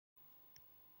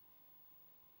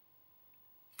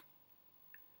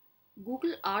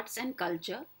Google Arts and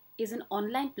Culture is an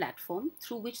online platform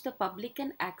through which the public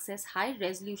can access high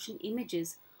resolution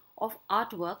images of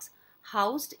artworks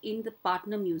housed in the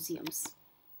partner museums.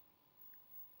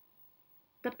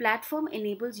 The platform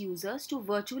enables users to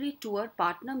virtually tour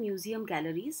partner museum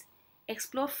galleries,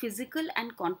 explore physical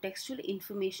and contextual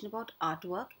information about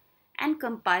artwork, and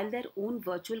compile their own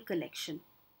virtual collection.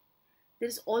 There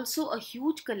is also a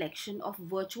huge collection of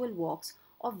virtual walks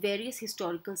of various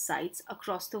historical sites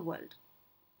across the world.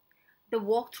 The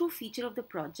walkthrough feature of the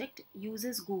project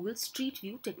uses Google Street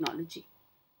View technology.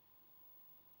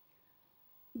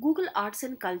 Google Arts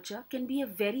and Culture can be a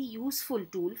very useful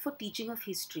tool for teaching of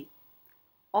history.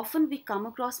 Often we come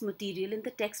across material in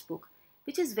the textbook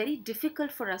which is very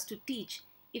difficult for us to teach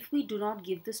if we do not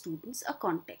give the students a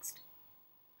context.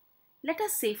 Let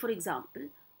us say, for example,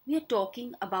 we are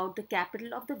talking about the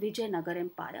capital of the Vijayanagar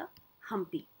Empire,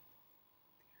 Hampi.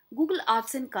 Google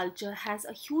Arts and Culture has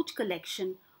a huge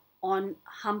collection on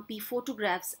Hampi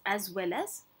photographs as well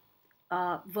as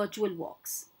virtual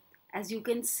walks. As you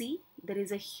can see, there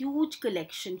is a huge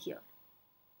collection here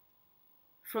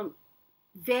from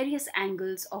various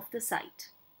angles of the site.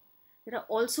 There are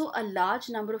also a large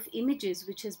number of images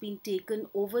which has been taken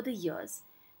over the years,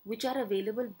 which are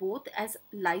available both as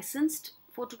licensed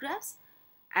photographs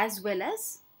as well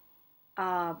as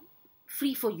uh,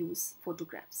 free for use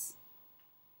photographs.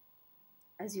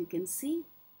 As you can see,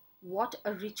 what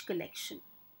a rich collection.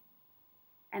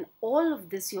 And all of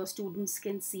this your students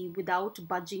can see without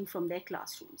budging from their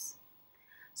classrooms.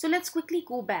 So let's quickly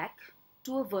go back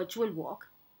to a virtual walk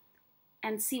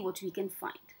and see what we can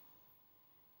find.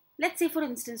 Let's say, for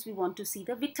instance, we want to see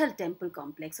the Vitthal temple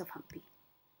complex of Hampi.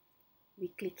 We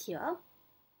click here,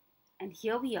 and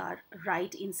here we are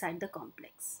right inside the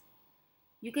complex.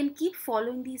 You can keep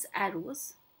following these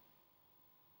arrows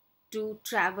to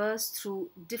traverse through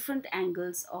different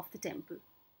angles of the temple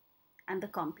and the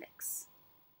complex.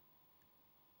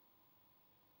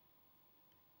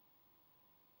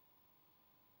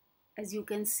 As you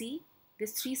can see,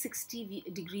 this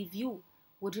 360-degree view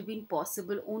would have been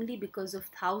possible only because of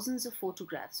thousands of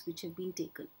photographs which have been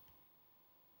taken.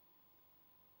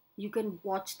 You can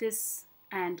watch this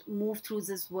and move through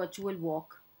this virtual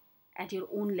walk at your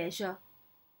own leisure.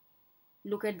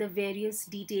 Look at the various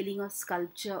detailing of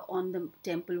sculpture on the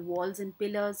temple walls and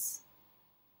pillars.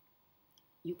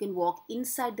 You can walk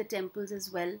inside the temples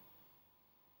as well,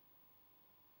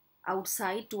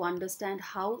 outside, to understand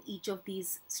how each of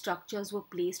these structures were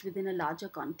placed within a larger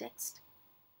context.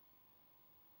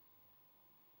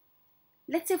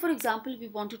 Let's say, for example, we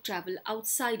want to travel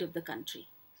outside of the country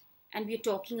and we're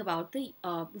talking about the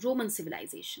Roman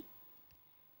civilization.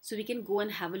 So we can go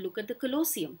and have a look at the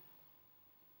Colosseum.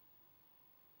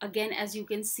 Again, as you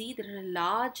can see, there are a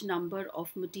large number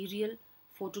of material,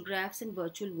 photographs and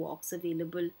virtual walks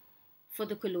available for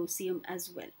the Colosseum as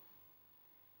well.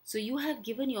 So you have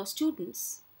given your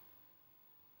students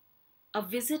a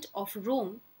visit of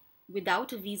Rome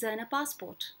without a visa and a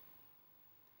passport.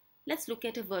 Let's look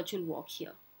at a virtual walk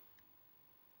here.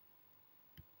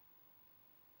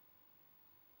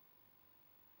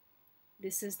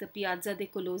 This is the Piazza del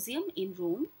Colosseum in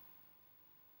Rome,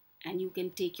 and you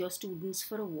can take your students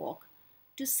for a walk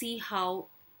to see how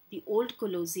the old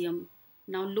Colosseum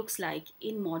now looks like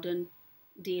in modern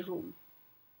day Rome.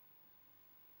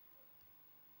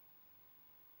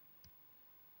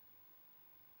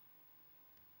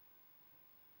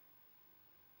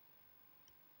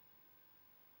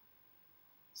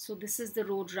 So this is the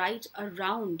road right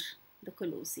around the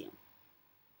Colosseum.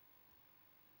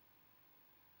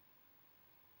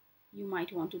 You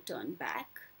might want to turn back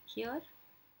here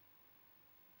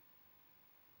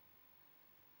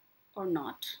or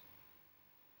not,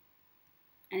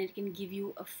 and it can give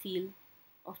you a feel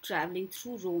of traveling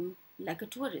through Rome like a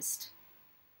tourist.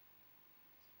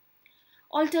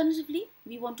 Alternatively,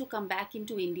 we want to come back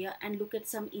into India and look at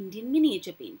some Indian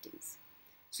miniature paintings.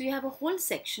 So you have a whole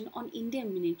section on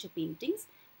Indian miniature paintings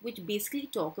which basically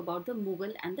talk about the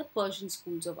Mughal and the Persian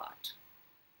schools of art.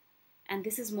 And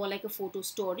this is more like a photo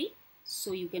story,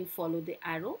 so you can follow the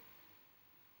arrow.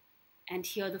 And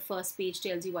here the first page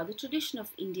tells you about the tradition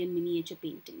of Indian miniature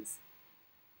paintings.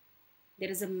 There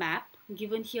is a map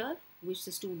given here which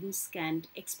the students can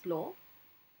explore.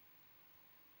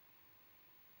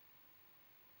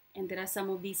 And there are some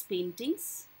of these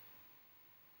paintings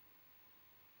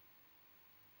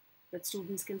that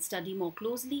students can study more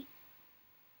closely.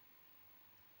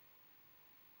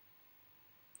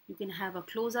 You can have a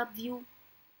close-up view.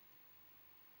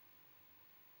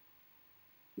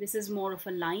 This is more of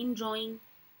a line drawing.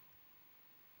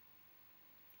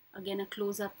 Again, a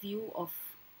close-up view of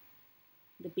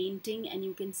the painting, and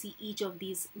you can see each of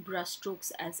these brush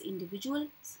strokes as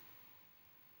individuals.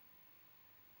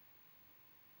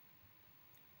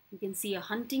 You can see a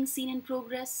hunting scene in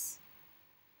progress.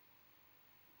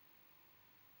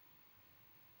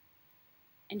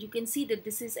 And you can see that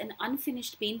this is an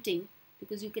unfinished painting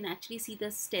because you can actually see the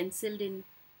stenciled in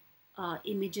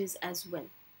images as well.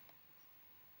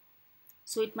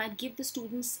 So it might give the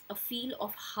students a feel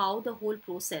of how the whole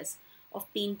process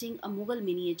of painting a Mughal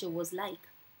miniature was like.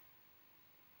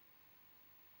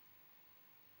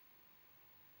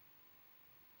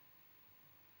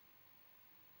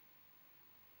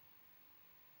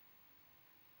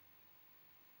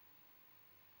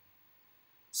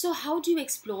 So how do you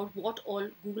explore what all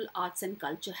Google Arts and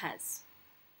Culture has?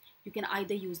 You can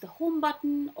either use the home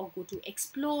button or go to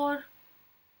explore.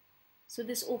 So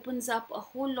this opens up a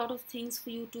whole lot of things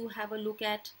for you to have a look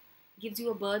at, gives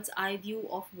you a bird's eye view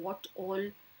of what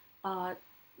all uh,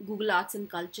 Google Arts and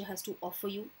Culture has to offer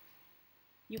you.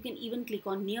 You can even click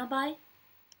on nearby.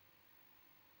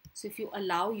 So if you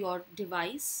allow your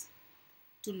device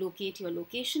to locate your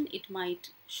location, it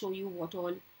might show you what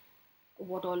all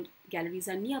galleries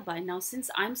are nearby. Now, since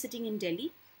I'm sitting in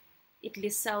Delhi, it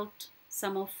lists out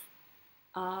some of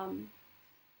um,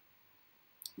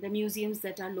 the museums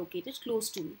that are located close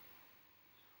to me.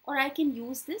 Or I can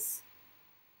use this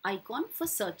icon for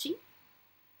searching,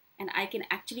 and I can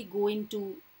actually go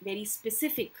into very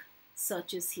specific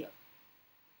searches here.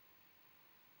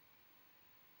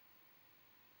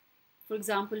 For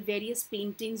example, various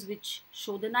paintings which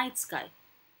show the night sky.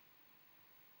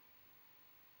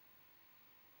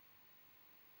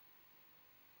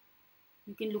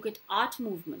 You can look at art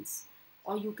movements,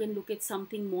 or you can look at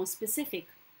something more specific.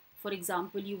 For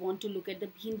example, you want to look at the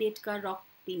Bhimbetka rock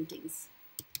paintings.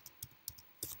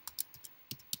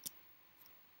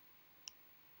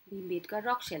 Bhimbetka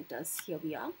rock shelters, here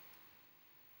we are.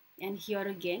 And here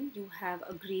again, you have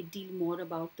a great deal more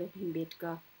about the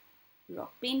Bhimbetka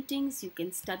rock paintings. You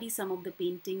can study some of the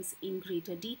paintings in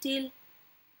greater detail.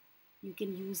 You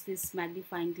can use this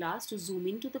magnifying glass to zoom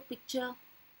into the picture.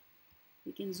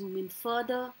 We can zoom in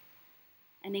further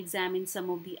and examine some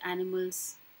of the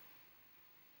animals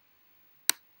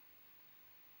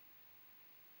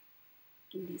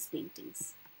in these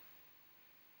paintings.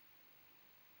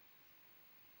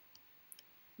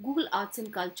 Google Arts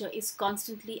and Culture is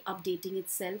constantly updating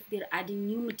itself. They're adding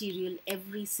new material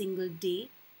every single day.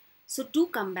 So do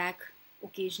come back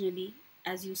occasionally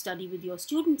as you study with your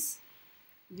students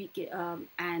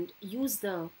and use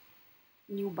the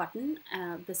new button,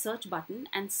 the search button,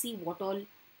 and see what all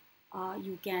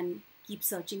you can keep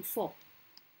searching for.